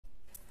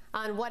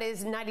On what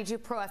is 92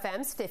 Pro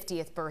FM's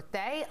 50th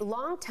birthday,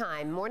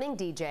 longtime morning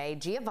DJ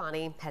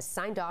Giovanni has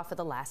signed off for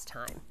the last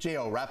time.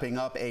 Gio wrapping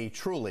up a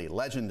truly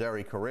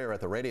legendary career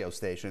at the radio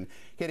station.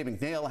 Katie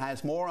McNeil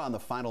has more on the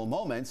final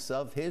moments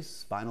of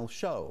his final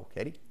show.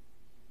 Katie?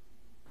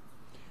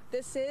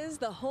 This is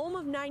the home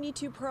of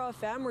 92 Pro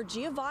FM, where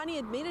Giovanni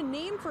had made a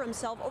name for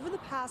himself over the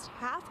past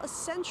half a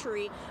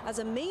century as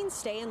a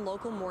mainstay in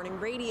local morning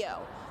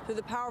radio. Through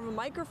the power of a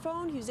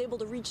microphone, he was able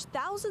to reach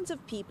thousands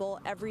of people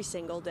every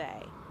single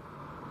day.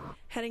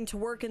 Heading to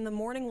work in the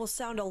morning will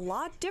sound a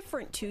lot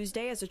different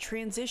Tuesday as a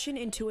transition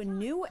into a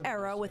new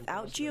era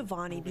without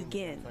Giovanni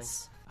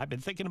begins. I've been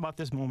thinking about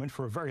this moment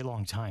for a very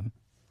long time.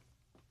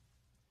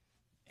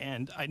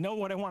 And I know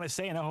what I want to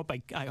say, and I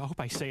hope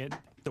I say it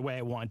the way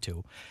I want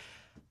to.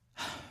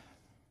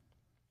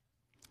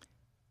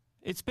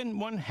 It's been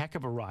one heck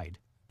of a ride.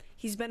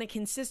 He's been a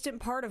consistent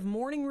part of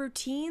morning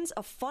routines,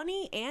 a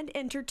funny and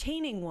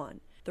entertaining one.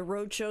 The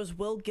Road Show's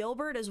Will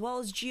Gilbert, as well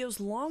as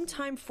Gio's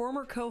longtime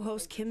former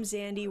co-host Kim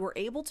Zandi, were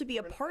able to be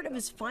a part of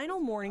his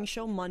final morning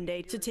show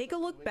Monday to take a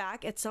look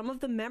back at some of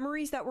the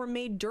memories that were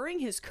made during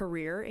his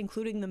career,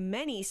 including the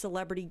many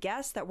celebrity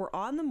guests that were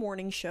on the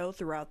morning show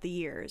throughout the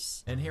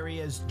years. And here he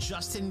is,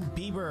 Justin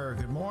Bieber.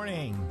 Good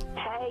morning.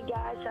 Hey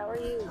guys, how are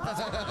you?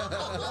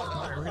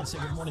 All right, we're going to say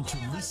good morning to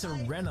Lisa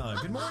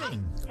Rinna. Good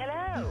morning.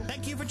 Hello.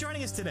 Thank you for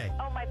joining us today.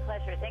 Oh, my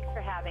pleasure. Thanks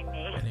for having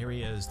me. And here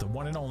he is, the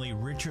one and only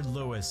Richard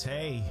Lewis.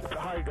 Hey.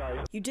 Hi,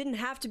 guys. You didn't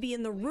have to be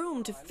in the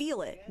room to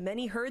feel it.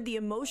 Many heard the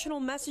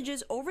emotional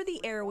messages over the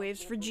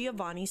airwaves for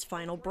Giovanni's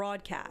final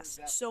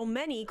broadcast. So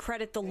many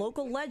credit the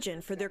local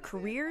legend for their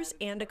careers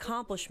and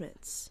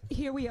accomplishments.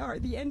 Here we are,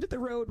 the end of the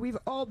road. We've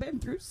all been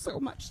through so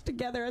much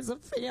together as a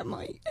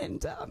family,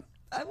 and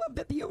I love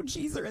that the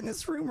OGs are in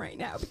this room right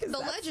now, because the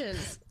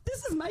legends.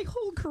 This is my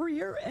whole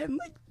career, and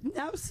like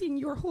now seeing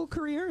your whole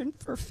career, and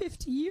for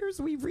 50 years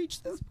we've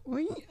reached this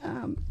point.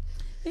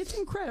 It's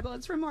incredible.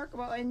 It's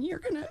remarkable, and you're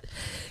gonna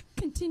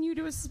continue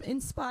to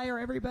inspire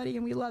everybody,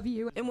 and we love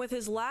you. And with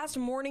his last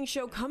morning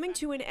show coming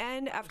to an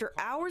end after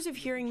hours of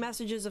hearing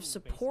messages of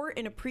support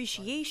and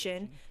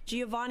appreciation,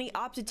 Giovanni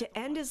opted to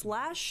end his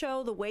last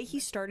show the way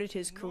he started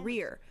his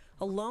career,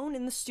 alone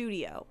in the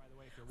studio.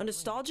 A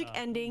nostalgic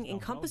ending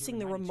encompassing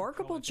the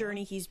remarkable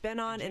journey he's been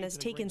on and has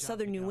taken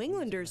Southern New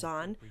Englanders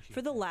on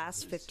for the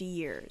last 50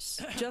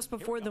 years. Just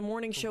before the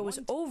morning show was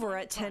over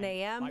at 10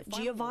 a.m.,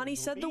 Giovanni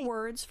said the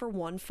words for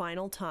one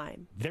final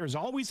time. There's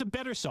always a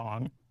better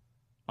song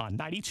on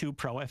 92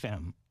 Pro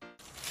FM.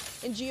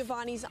 In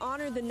Giovanni's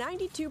honor, the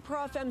 92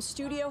 Pro FM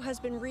studio has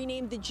been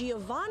renamed the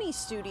Giovanni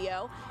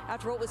Studio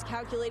after what was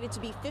calculated to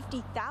be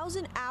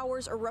 50,000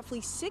 hours, or roughly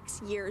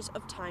 6 years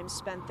of time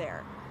spent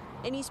there.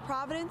 In East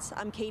Providence,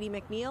 I'm Katie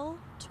McNeil,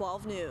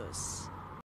 12 News.